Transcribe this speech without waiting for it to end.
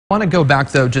I want to go back,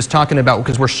 though, just talking about,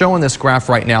 because we're showing this graph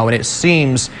right now, and it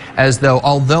seems as though,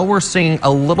 although we're seeing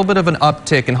a little bit of an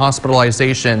uptick in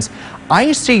hospitalizations,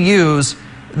 ICUs,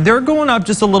 they're going up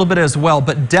just a little bit as well,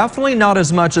 but definitely not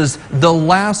as much as the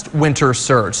last winter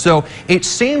surge. So it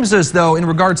seems as though, in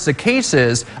regards to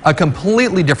cases, a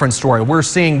completely different story. We're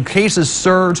seeing cases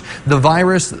surge, the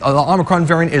virus, the Omicron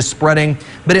variant is spreading,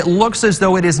 but it looks as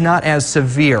though it is not as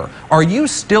severe. Are you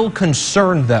still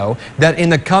concerned, though, that in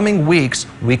the coming weeks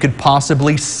we could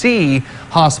possibly see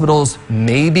hospitals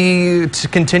maybe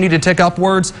continue to tick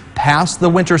upwards past the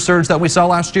winter surge that we saw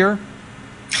last year?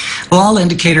 Well, all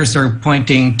indicators are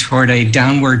pointing toward a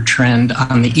downward trend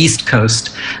on the East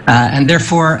Coast, and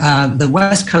therefore the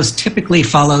West Coast typically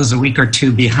follows a week or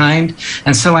two behind.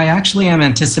 And so I actually am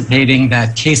anticipating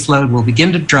that caseload will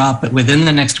begin to drop within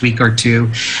the next week or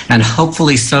two, and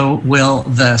hopefully so will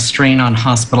the strain on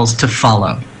hospitals to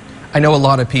follow. I know a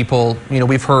lot of people,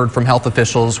 we've heard from health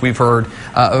officials, we've heard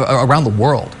around the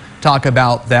world talk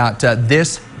about that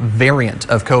this variant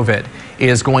of COVID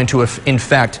is going to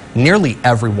infect nearly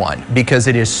everyone because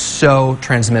it is so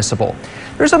transmissible.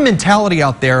 There's a mentality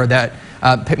out there that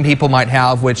people might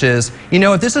have, which is,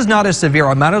 if this is not as severe,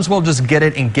 I might as well just get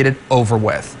it and get it over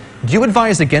with. Do you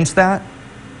advise against that?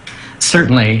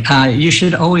 Certainly. You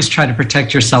should always try to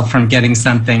protect yourself from getting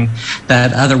something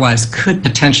that otherwise could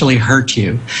potentially hurt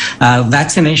you.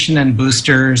 Vaccination and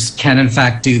boosters can in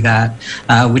fact do that,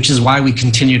 which is why we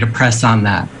continue to press on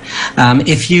that.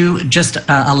 If you just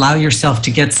allow yourself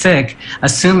to get sick,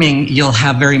 assuming you'll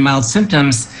have very mild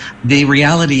symptoms, the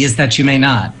reality is that you may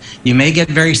not. You may get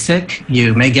very sick,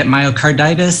 you may get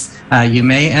myocarditis, you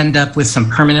may end up with some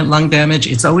permanent lung damage.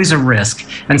 It's always a risk.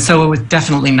 And so it would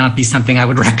definitely not be something I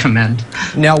would recommend.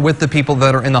 Now, with the people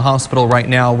that are in the hospital right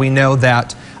now, we know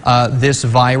that this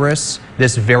virus,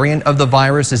 this variant of the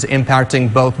virus is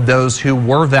impacting both those who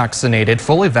were vaccinated,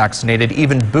 fully vaccinated,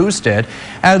 even boosted,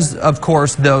 as of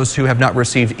course those who have not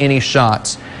received any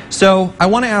shots. So I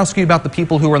want to ask you about the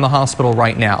people who are in the hospital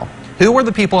right now. Who are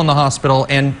the people in the hospital,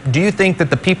 and do you think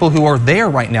that the people who are there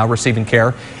right now receiving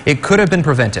care, it could have been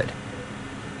prevented?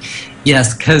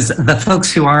 Yes, because the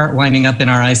folks who are winding up in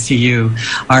our ICU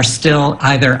are still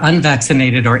either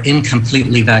unvaccinated or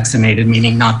incompletely vaccinated,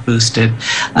 meaning not boosted.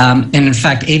 And in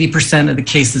fact, 80% of the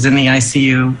cases in the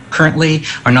ICU currently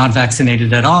are not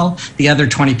vaccinated at all. The other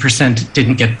 20%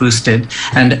 didn't get boosted.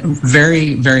 And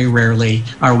very, very rarely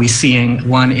are we seeing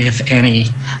one, if any,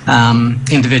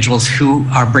 individuals who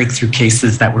are breakthrough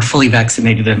cases that were fully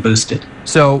vaccinated and boosted.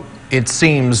 So it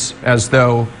seems as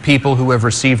though people who have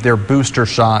received their booster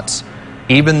shots,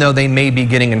 even though they may be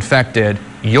getting infected,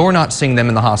 you're not seeing them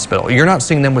in the hospital. You're not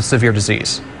seeing them with severe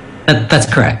disease.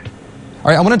 That's correct.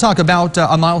 All right, I want to talk about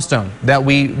a milestone that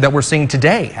we're seeing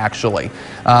today, actually.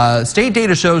 State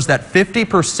data shows that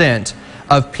 50%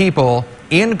 of people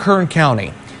in Kern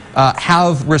County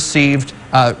have received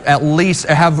at least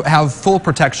have full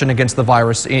protection against the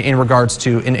virus in regards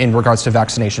to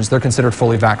vaccinations. They're considered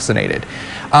fully vaccinated.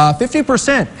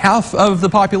 50%, half of the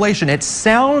population. It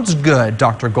sounds good,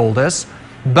 Dr. Goldis,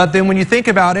 but then when you think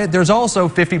about it, there's also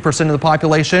 50% of the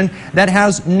population that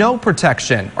has no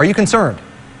protection. Are you concerned?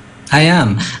 I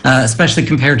am, especially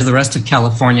compared to the rest of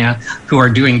California, who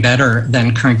are doing better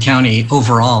than Kern County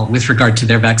overall with regard to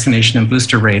their vaccination and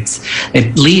booster rates.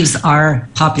 It leaves our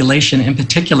population in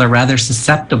particular rather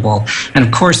susceptible. And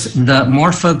of course, the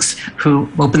more folks who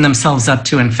open themselves up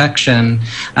to infection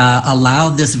allow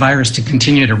this virus to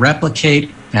continue to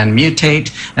replicate and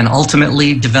mutate and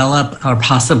ultimately develop or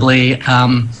possibly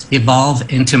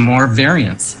evolve into more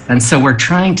variants. And so we're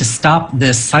trying to stop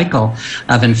this cycle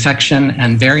of infection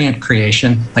and variant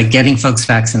creation by getting folks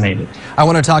vaccinated. I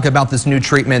want to talk about this new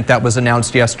treatment that was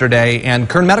announced yesterday, and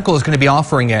Kern Medical is going to be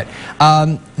offering it.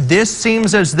 This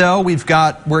seems as though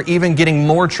we're even getting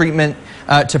more treatment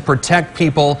to protect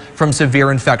people from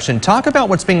severe infection. Talk about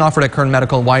what's being offered at Kern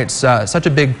Medical and why it's such a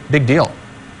big deal.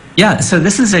 Yeah, so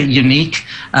this is a unique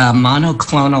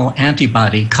monoclonal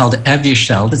antibody called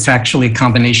Evusheld. It's actually a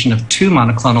combination of two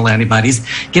monoclonal antibodies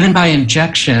given by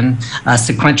injection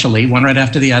sequentially, one right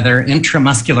after the other,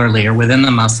 intramuscularly or within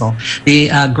the muscle. The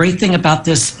great thing about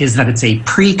this is that it's a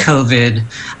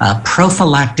pre-COVID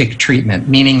prophylactic treatment,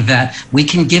 meaning that we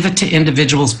can give it to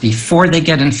individuals before they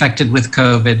get infected with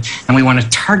COVID, and we want to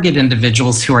target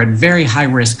individuals who are at very high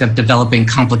risk of developing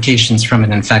complications from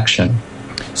an infection.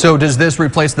 So does this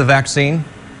replace the vaccine?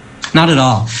 Not at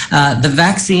all. The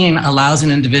vaccine allows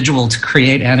an individual to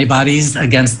create antibodies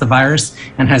against the virus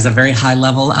and has a very high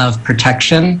level of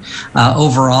protection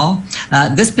overall.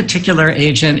 This particular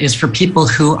agent is for people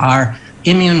who are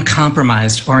immune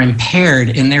compromised or impaired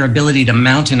in their ability to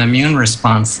mount an immune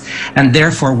response, and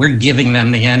therefore we're giving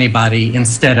them the antibody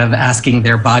instead of asking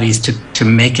their bodies to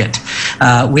make it.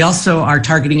 We also are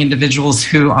targeting individuals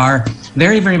who are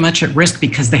very, very much at risk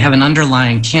because they have an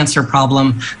underlying cancer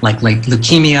problem like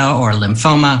leukemia or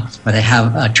lymphoma, or they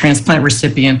have a transplant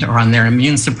recipient or on their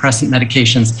immune suppressant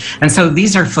medications. And so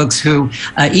these are folks who,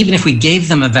 even if we gave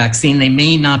them a vaccine, they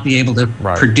may not be able to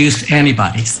produce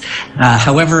antibodies.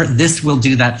 However, this will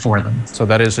do that for them. So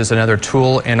that is just another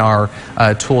tool in our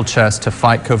tool chest to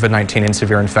fight COVID-19 and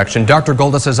severe infection. Dr.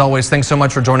 Goldis, as always, thanks so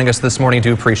much for joining us this morning.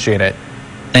 Do appreciate it.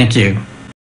 Thank you.